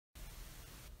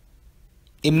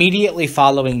Immediately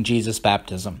following Jesus'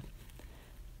 baptism,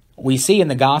 we see in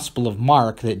the Gospel of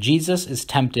Mark that Jesus is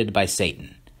tempted by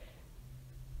Satan.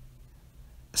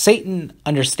 Satan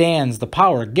understands the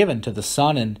power given to the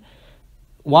Son and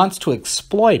wants to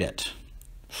exploit it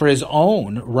for his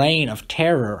own reign of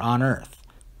terror on earth.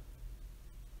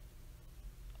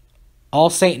 All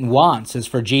Satan wants is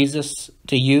for Jesus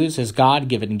to use his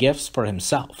God-given gifts for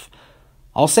himself.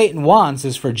 All Satan wants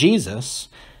is for Jesus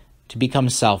to become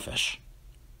selfish.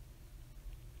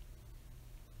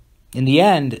 In the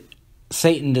end,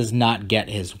 Satan does not get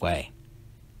his way.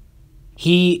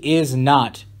 He is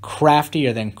not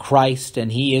craftier than Christ,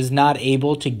 and he is not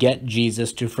able to get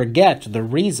Jesus to forget the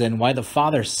reason why the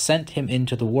Father sent him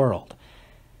into the world.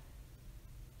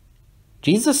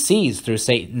 Jesus sees through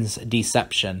Satan's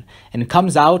deception and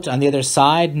comes out on the other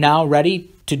side now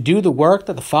ready to do the work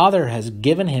that the Father has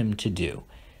given him to do.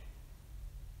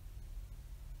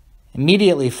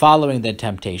 Immediately following the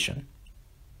temptation,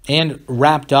 and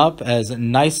wrapped up as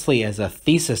nicely as a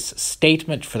thesis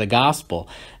statement for the gospel,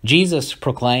 Jesus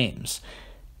proclaims,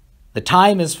 "The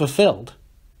time is fulfilled,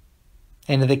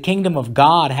 and the kingdom of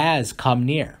God has come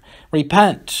near.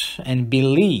 Repent and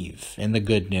believe in the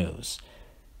good news."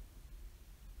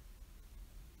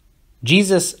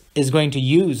 Jesus is going to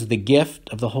use the gift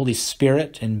of the Holy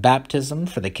Spirit in baptism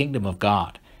for the kingdom of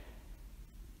God.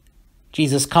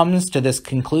 Jesus comes to this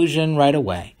conclusion right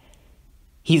away.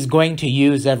 He's going to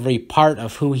use every part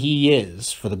of who he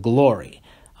is for the glory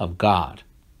of God.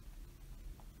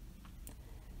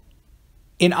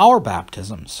 In our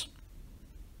baptisms,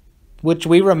 which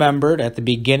we remembered at the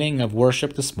beginning of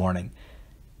worship this morning,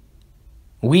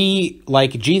 we,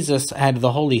 like Jesus, had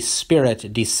the Holy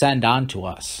Spirit descend onto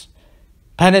us,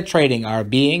 penetrating our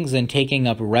beings and taking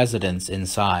up residence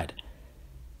inside.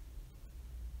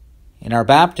 In our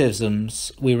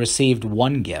baptisms, we received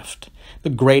one gift, the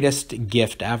greatest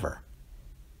gift ever,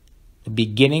 the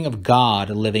beginning of God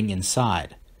living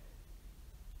inside.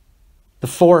 The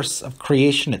force of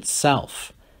creation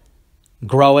itself,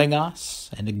 growing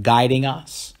us and guiding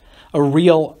us, a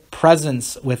real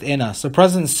presence within us, a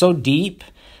presence so deep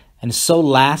and so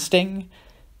lasting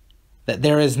that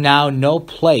there is now no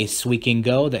place we can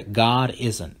go that God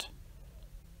isn't.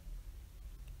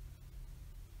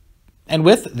 And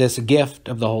with this gift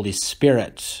of the Holy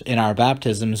Spirit in our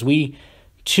baptisms, we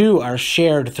too are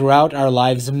shared throughout our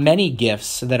lives many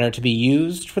gifts that are to be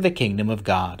used for the kingdom of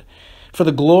God, for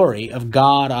the glory of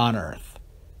God on earth.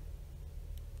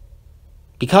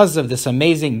 Because of this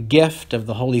amazing gift of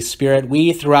the Holy Spirit,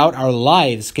 we throughout our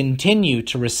lives continue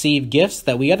to receive gifts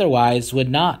that we otherwise would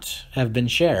not have been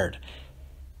shared.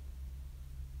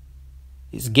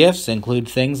 These gifts include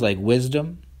things like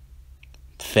wisdom,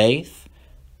 faith,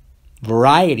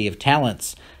 variety of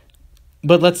talents.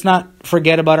 But let's not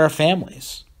forget about our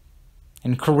families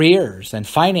and careers and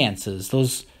finances,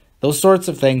 those sorts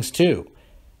of things too.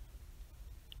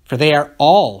 For they are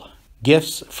all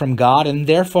gifts from God and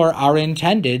therefore are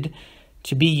intended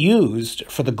to be used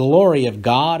for the glory of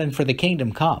God and for the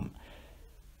kingdom come.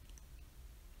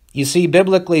 You see,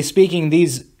 biblically speaking,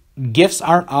 these gifts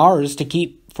aren't ours to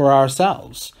keep for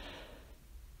ourselves.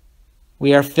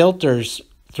 We are filters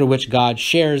through which God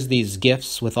shares these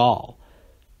gifts with all.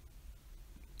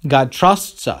 God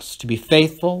trusts us to be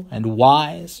faithful and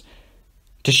wise,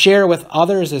 to share with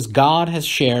others as God has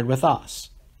shared with us.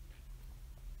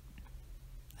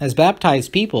 As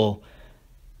baptized people,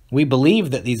 we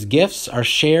believe that these gifts are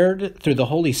shared through the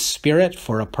Holy Spirit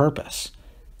for a purpose.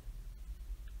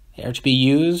 They are to be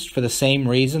used for the same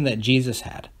reason that Jesus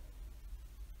had: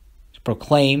 to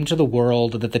proclaim to the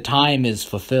world that the time is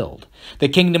fulfilled. The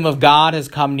kingdom of God has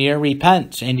come near.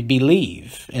 Repent and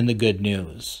believe in the good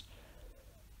news.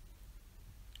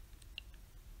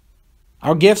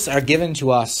 Our gifts are given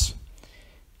to us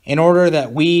in order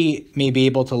that we may be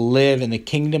able to live in the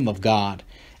kingdom of God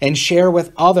and share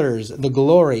with others the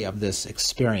glory of this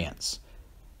experience.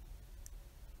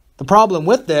 The problem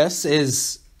with this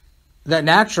is that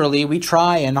naturally we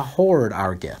try and hoard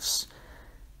our gifts.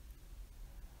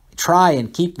 We try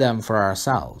and keep them for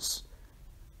ourselves.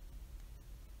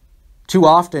 Too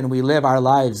often we live our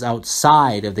lives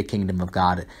outside of the kingdom of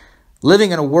God,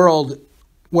 living in a world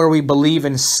where we believe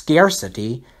in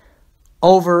scarcity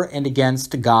over and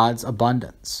against God's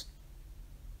abundance.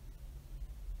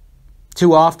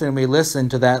 Too often we listen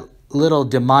to that little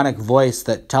demonic voice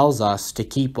that tells us to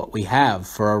keep what we have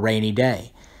for a rainy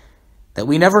day, that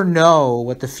we never know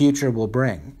what the future will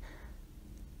bring.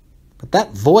 But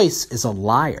that voice is a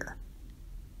liar.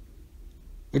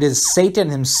 It is Satan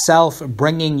himself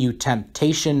bringing you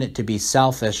temptation to be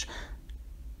selfish,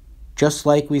 just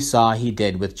like we saw he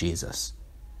did with Jesus.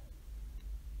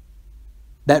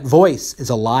 That voice is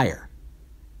a liar.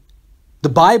 The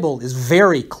Bible is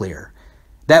very clear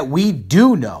that we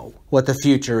do know what the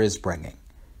future is bringing.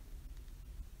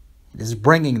 It is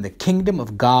bringing the kingdom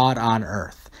of God on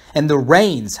earth, and the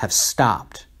rains have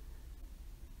stopped.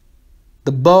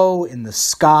 The bow in the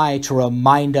sky to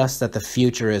remind us that the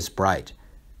future is bright.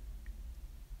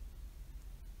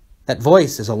 That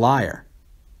voice is a liar.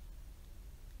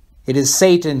 It is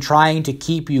Satan trying to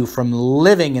keep you from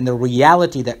living in the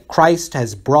reality that Christ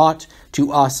has brought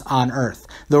to us on earth,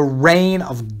 the reign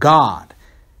of God,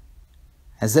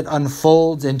 as it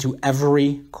unfolds into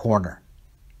every corner.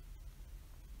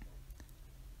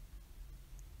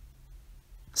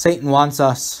 Satan wants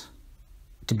us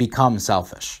to become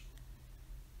selfish.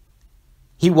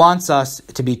 He wants us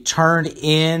to be turned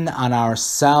in on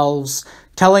ourselves,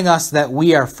 telling us that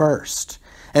we are first.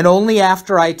 And only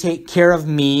after I take care of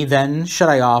me, then should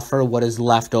I offer what is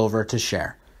left over to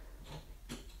share.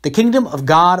 The kingdom of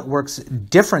God works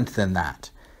different than that.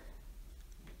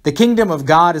 The kingdom of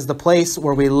God is the place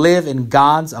where we live in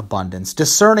God's abundance,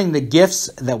 discerning the gifts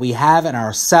that we have in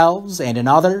ourselves and in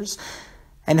others,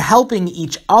 and helping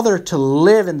each other to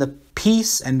live in the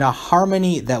peace and the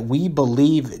harmony that we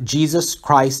believe Jesus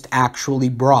Christ actually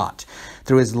brought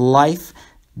through his life,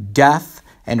 death,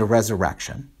 and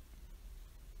resurrection.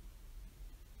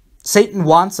 Satan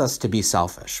wants us to be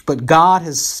selfish, but God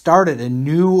has started a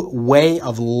new way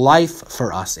of life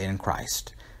for us in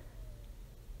Christ.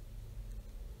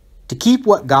 To keep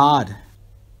what God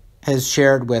has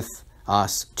shared with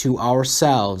us to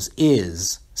ourselves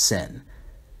is sin.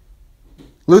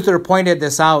 Luther pointed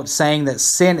this out, saying that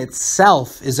sin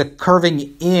itself is a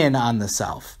curving in on the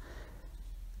self.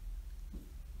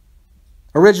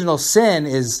 Original sin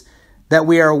is that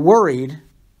we are worried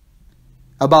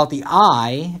about the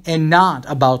I and not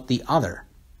about the other.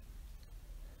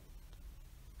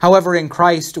 However, in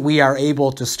Christ, we are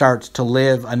able to start to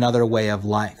live another way of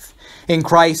life. In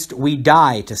Christ, we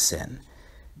die to sin.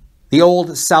 The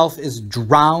old self is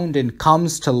drowned and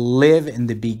comes to live in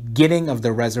the beginning of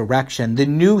the resurrection. The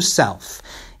new self,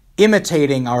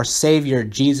 imitating our Savior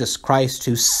Jesus Christ,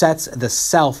 who sets the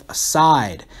self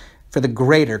aside for the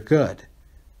greater good.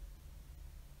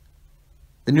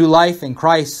 The new life in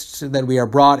Christ that we are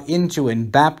brought into in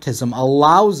baptism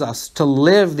allows us to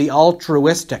live the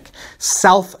altruistic,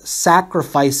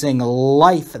 self-sacrificing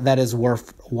life that is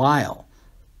worthwhile.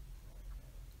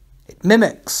 It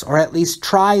mimics, or at least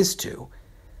tries to,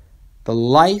 the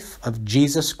life of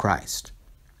Jesus Christ.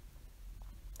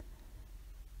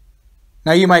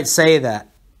 Now you might say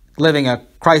that living a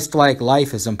Christ-like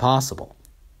life is impossible.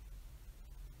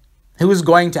 Who is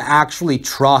going to actually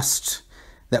trust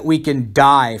that we can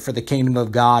die for the kingdom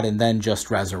of God and then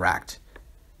just resurrect?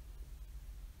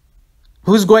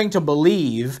 Who's going to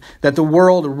believe that the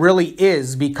world really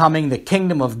is becoming the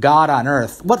kingdom of God on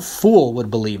earth? What fool would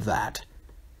believe that?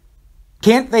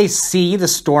 Can't they see the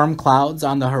storm clouds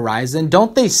on the horizon?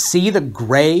 Don't they see the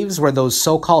graves where those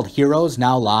so-called heroes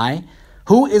now lie?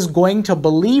 Who is going to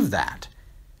believe that?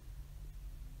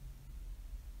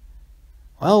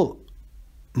 Well,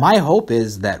 my hope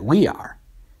is that we are.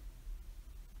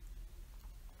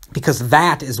 Because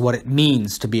that is what it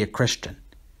means to be a Christian.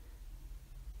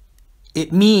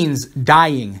 It means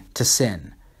dying to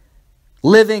sin,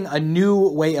 living a new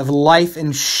way of life,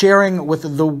 and sharing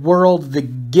with the world the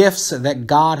gifts that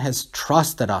God has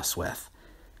trusted us with.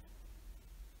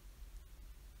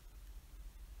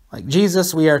 Like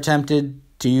Jesus, we are tempted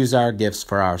to use our gifts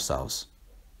for ourselves.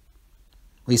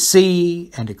 We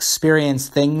see and experience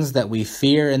things that we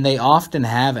fear, and they often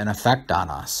have an effect on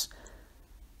us.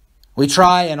 We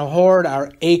try and hoard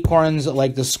our acorns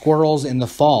like the squirrels in the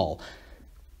fall.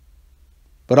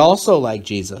 But also like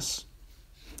Jesus,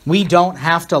 we don't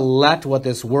have to let what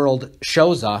this world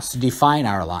shows us define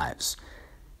our lives.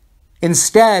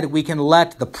 Instead, we can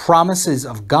let the promises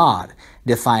of God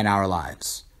define our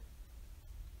lives.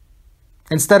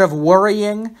 Instead of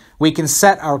worrying, we can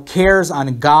set our cares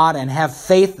on God and have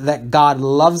faith that God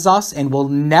loves us and will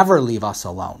never leave us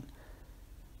alone.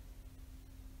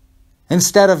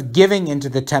 Instead of giving into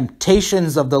the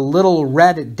temptations of the little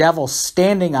red devil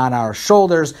standing on our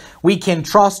shoulders, we can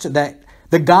trust that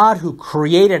the God who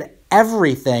created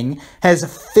everything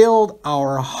has filled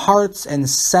our hearts and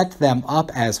set them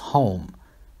up as home.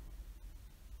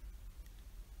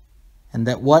 And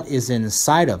that what is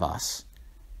inside of us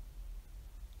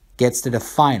gets to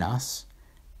define us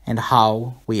and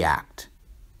how we act.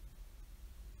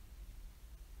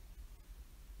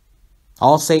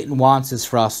 All Satan wants is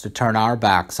for us to turn our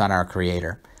backs on our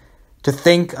Creator, to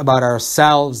think about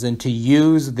ourselves and to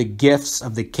use the gifts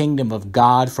of the kingdom of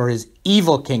God for his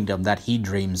evil kingdom that he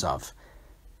dreams of.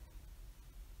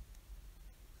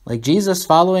 Like Jesus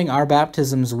following our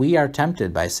baptisms, we are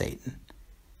tempted by Satan.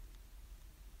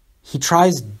 He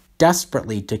tries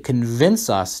desperately to convince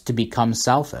us to become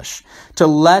selfish, to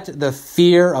let the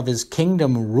fear of his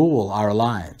kingdom rule our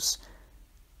lives.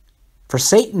 For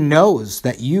Satan knows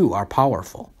that you are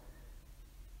powerful,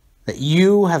 that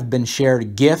you have been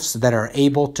shared gifts that are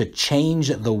able to change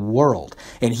the world,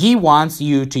 and he wants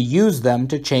you to use them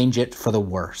to change it for the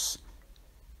worse.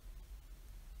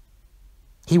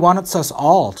 He wants us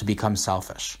all to become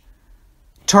selfish,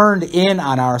 turned in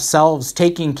on ourselves,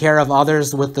 taking care of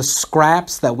others with the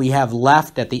scraps that we have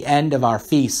left at the end of our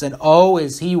feasts. And oh,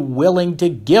 is he willing to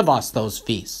give us those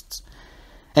feasts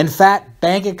and fat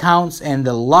bank accounts and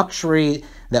the luxury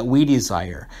that we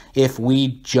desire if we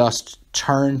just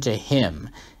turn to him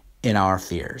in our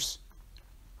fears.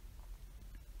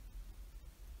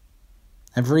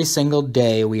 Every single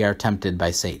day we are tempted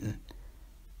by Satan.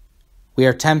 We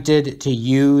are tempted to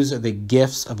use the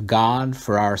gifts of God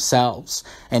for ourselves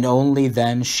and only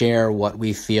then share what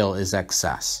we feel is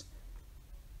excess.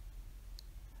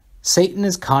 Satan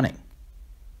is cunning.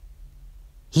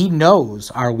 He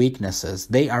knows our weaknesses.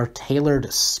 They are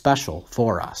tailored special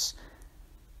for us.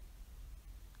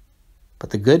 But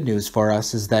the good news for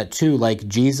us is that too, like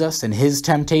Jesus in his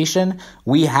temptation,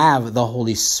 we have the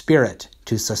Holy Spirit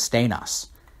to sustain us,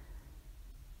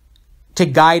 to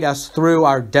guide us through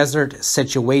our desert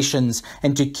situations,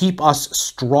 and to keep us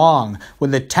strong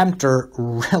when the tempter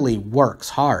really works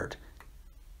hard.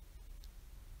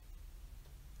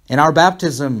 In our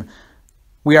baptism,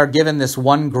 we are given this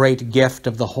one great gift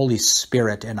of the Holy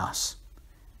Spirit in us.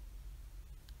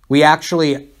 We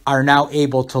actually are now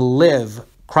able to live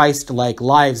Christ-like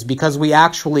lives because we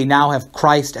actually now have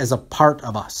Christ as a part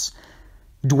of us,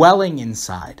 dwelling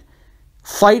inside,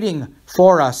 fighting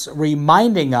for us,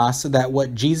 reminding us that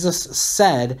what Jesus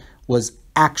said was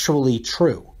actually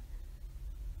true.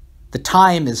 The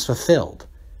time is fulfilled.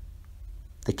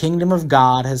 The kingdom of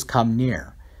God has come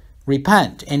near.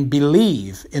 Repent and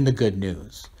believe in the good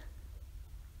news.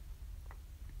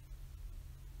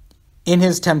 In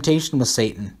his temptation with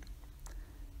Satan,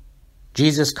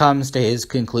 Jesus comes to his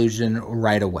conclusion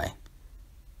right away.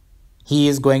 He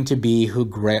is going to be who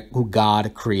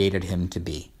God created him to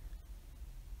be.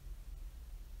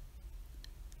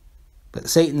 But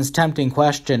Satan's tempting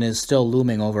question is still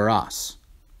looming over us.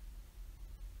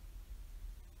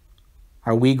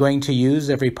 Are we going to use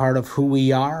every part of who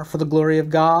we are for the glory of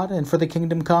God and for the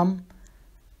kingdom come?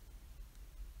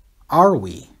 Are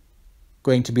we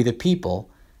going to be the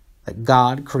people that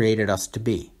God created us to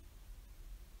be?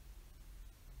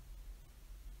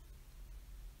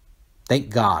 Thank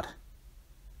God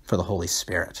for the Holy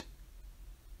Spirit.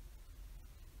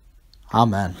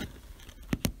 Amen.